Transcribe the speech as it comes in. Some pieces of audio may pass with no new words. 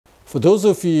For those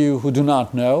of you who do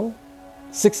not know,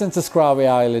 Six Senses Krabey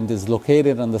Island is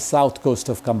located on the south coast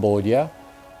of Cambodia,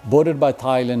 bordered by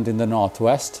Thailand in the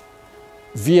northwest,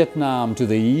 Vietnam to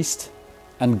the east,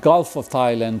 and Gulf of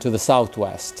Thailand to the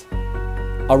southwest.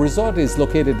 Our resort is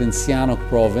located in Sihanouk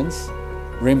Province,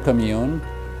 Rim Commune,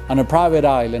 on a private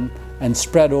island and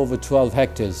spread over 12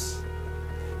 hectares.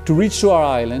 To reach to our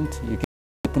island, you can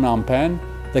visit Phnom Penh,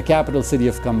 the capital city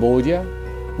of Cambodia,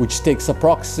 which takes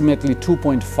approximately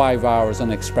 2.5 hours on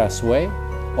expressway,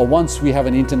 or once we have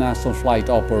an international flight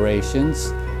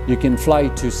operations, you can fly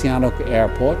to Sihanouk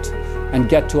Airport and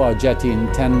get to our jetty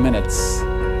in 10 minutes.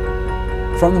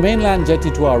 From the mainland jetty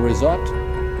to our resort,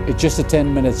 it's just a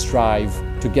 10 minutes drive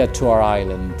to get to our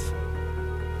island.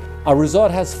 Our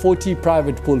resort has 40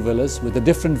 private pool villas with the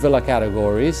different villa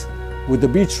categories, with the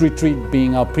beach retreat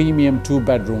being our premium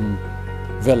 2-bedroom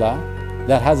villa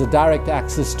that has a direct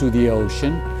access to the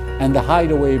ocean, and the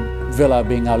hideaway villa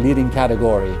being our leading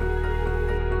category.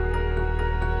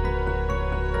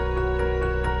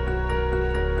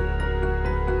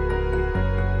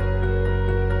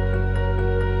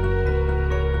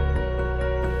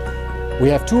 We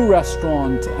have 2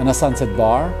 restaurants and a sunset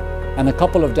bar, and a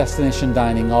couple of destination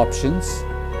dining options.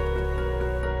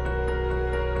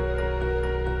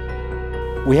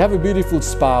 We have a beautiful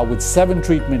spa with 7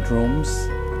 treatment rooms,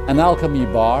 an alchemy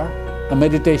bar, a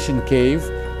meditation cave,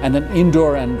 and an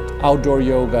indoor and outdoor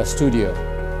yoga studio.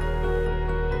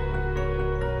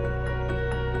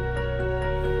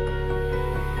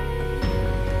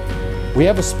 We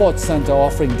have a sports center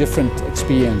offering different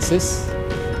experiences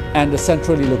and a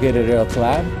centrally located air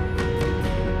club.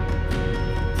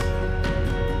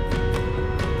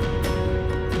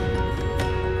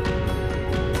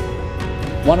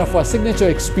 One of our signature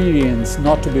experiences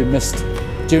not to be missed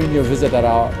during your visit at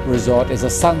our resort is a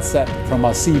sunset from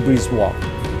our sea breeze walk.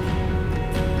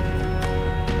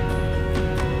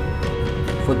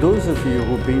 For those of you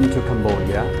who've been to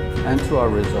Cambodia and to our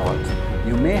resort,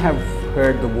 you may have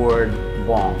heard the word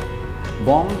bong.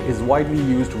 Bong is a widely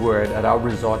used word at our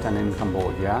resort and in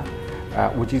Cambodia,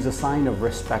 which is a sign of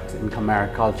respect in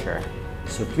Khmer culture.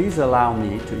 So please allow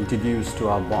me to introduce to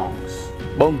our bongs.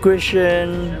 Bong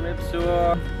Christian,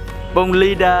 Bong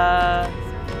Lida,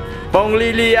 Bong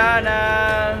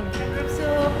Liliana,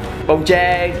 Bong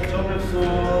Jack,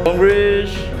 Bong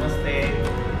Rich,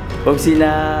 Bong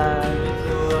Sina,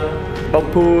 Bong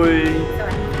Pui,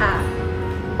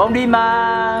 Bong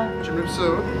Dima,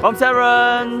 Bong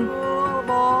Sharon,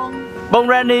 Bong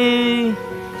Randy,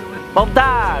 Bong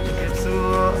Tak,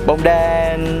 Bong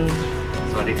Dan.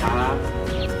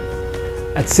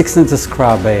 At Six Senses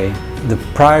Krabey, the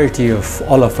priority of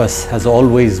all of us has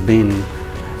always been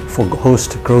for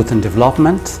host growth and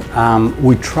development.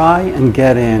 We try and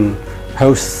get in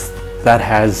hosts that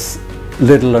has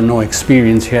little or no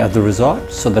experience here at the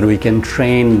resort so that we can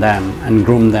train them and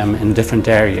groom them in different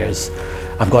areas.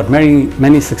 I've got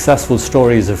many successful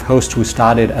stories of hosts who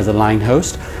started as a line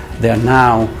host. They are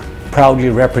now proudly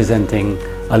representing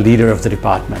a leader of the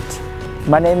department.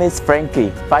 My name is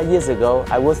Frankie. 5 years ago,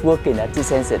 I was working at Six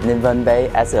Senses Ninh Bay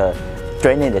as a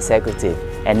training executive,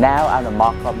 and now I'm a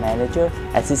markup manager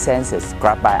at Six Senses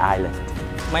Krabey Island.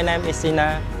 My name is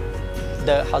Sina,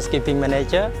 the housekeeping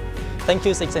manager. Thank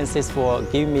you, Six Senses, for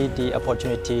giving me the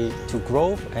opportunity to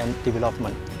grow and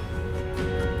development.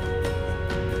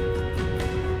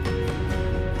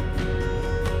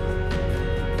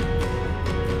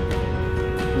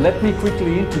 Let me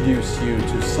quickly introduce you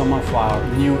to some of our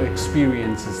new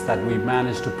experiences that we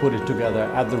managed to put it together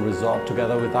at the resort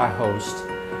together with our host.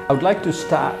 I would like to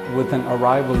start with an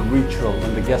arrival ritual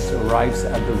when the guest arrives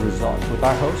at the resort with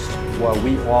our host, where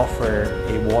we offer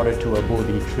a water to a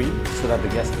Bodhi tree so that the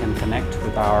guest can connect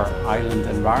with our island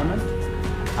environment.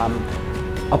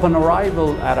 Upon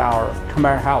arrival at our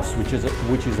Khmer house, which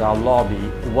is our lobby,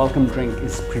 the welcome drink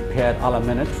is prepared a la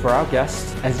minute for our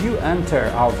guests. As you enter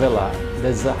our villa,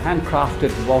 there's a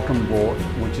handcrafted welcome board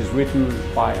which is written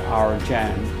by our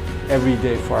Jan every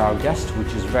day for our guests,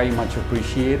 which is very much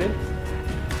appreciated.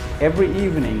 Every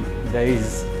evening there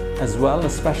is as well a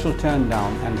special turn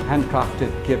down and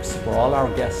handcrafted gifts for all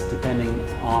our guests depending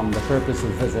on the purpose of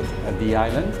visit at the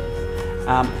island.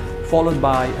 Followed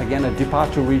by again a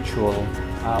departure ritual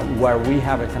where we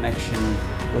have a connection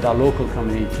with our local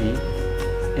community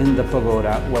in the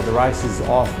pagoda where the rice is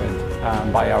offered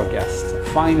by our guests.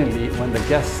 Finally, when the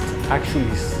guest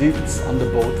actually sits on the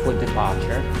boat for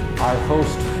departure, our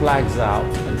host flags out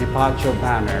a departure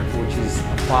banner which is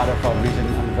a part of our vision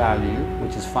and value,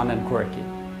 which is fun and quirky.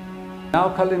 Now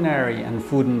culinary and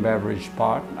food and beverage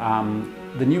part.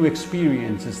 The new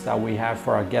experiences that we have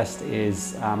for our guests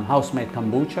is house-made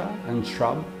kombucha and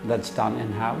shrub that's done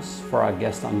in-house for our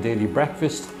guests on daily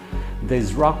breakfast.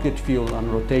 There's rocket fuel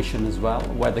on rotation as well,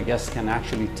 where the guests can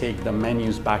actually take the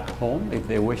menus back home if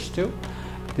they wish to.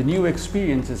 The new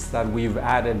experiences that we've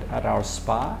added at our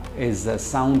spa is a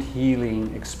sound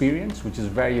healing experience, which is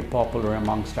very popular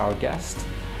amongst our guests.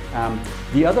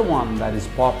 The other one that is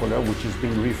popular, which has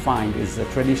been refined, is the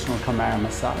traditional Khmer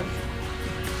massage.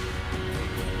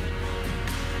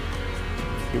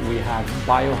 We have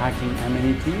biohacking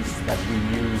amenities that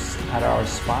we use at our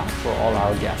spa for all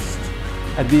our guests.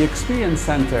 At the Experience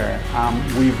Center,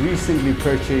 we've recently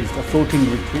purchased a floating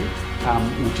retreat,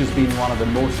 which has been one of the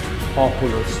most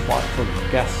popular spots for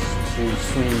guests to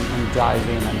swim and dive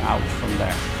in and out from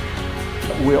there.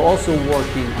 We're also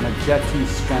working on a jetty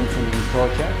strengthening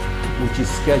project, which is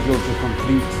scheduled to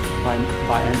complete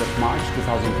by end of March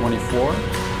 2024.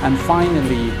 And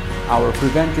finally, our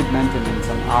preventive maintenance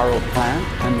on RO plant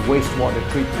and wastewater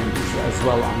treatment is as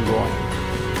well ongoing.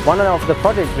 One of the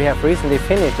projects we have recently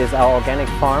finished is our organic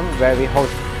farm, where we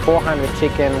host 400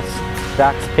 chickens,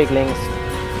 ducks, piglings.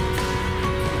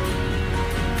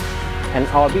 And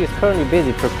our bee is currently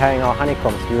busy preparing our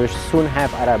honeycombs we will soon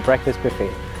have at our breakfast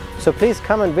buffet. So please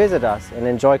come and visit us and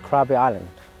enjoy Krabey Island.